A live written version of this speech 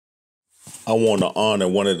I want to honor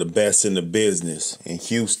one of the best in the business in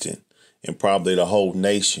Houston and probably the whole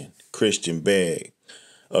nation, Christian Begg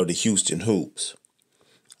of the Houston Hoops.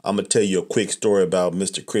 I'm going to tell you a quick story about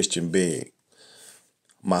Mr. Christian Begg.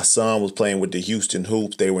 My son was playing with the Houston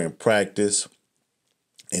Hoops. They were in practice,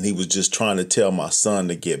 and he was just trying to tell my son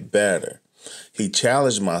to get better. He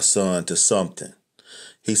challenged my son to something.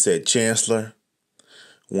 He said, "Chancellor,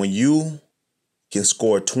 when you can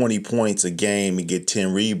score 20 points a game and get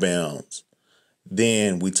 10 rebounds,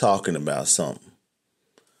 then we talking about something."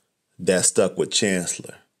 That stuck with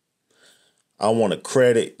Chancellor. I want to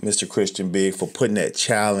credit Mr. Christian Begg for putting that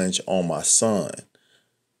challenge on my son.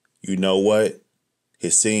 You know what?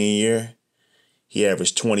 His senior year, he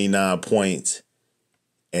averaged 29 points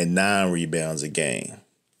and 9 rebounds a game.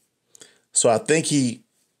 So I think he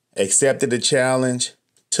accepted the challenge,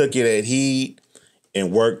 took it at heed,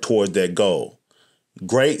 and worked towards that goal.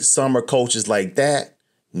 Great summer coaches like that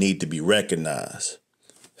need to be recognized.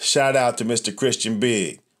 Shout out to Mr. Christian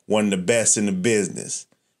Begg, one of the best in the business,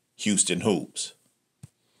 Houston Hoops.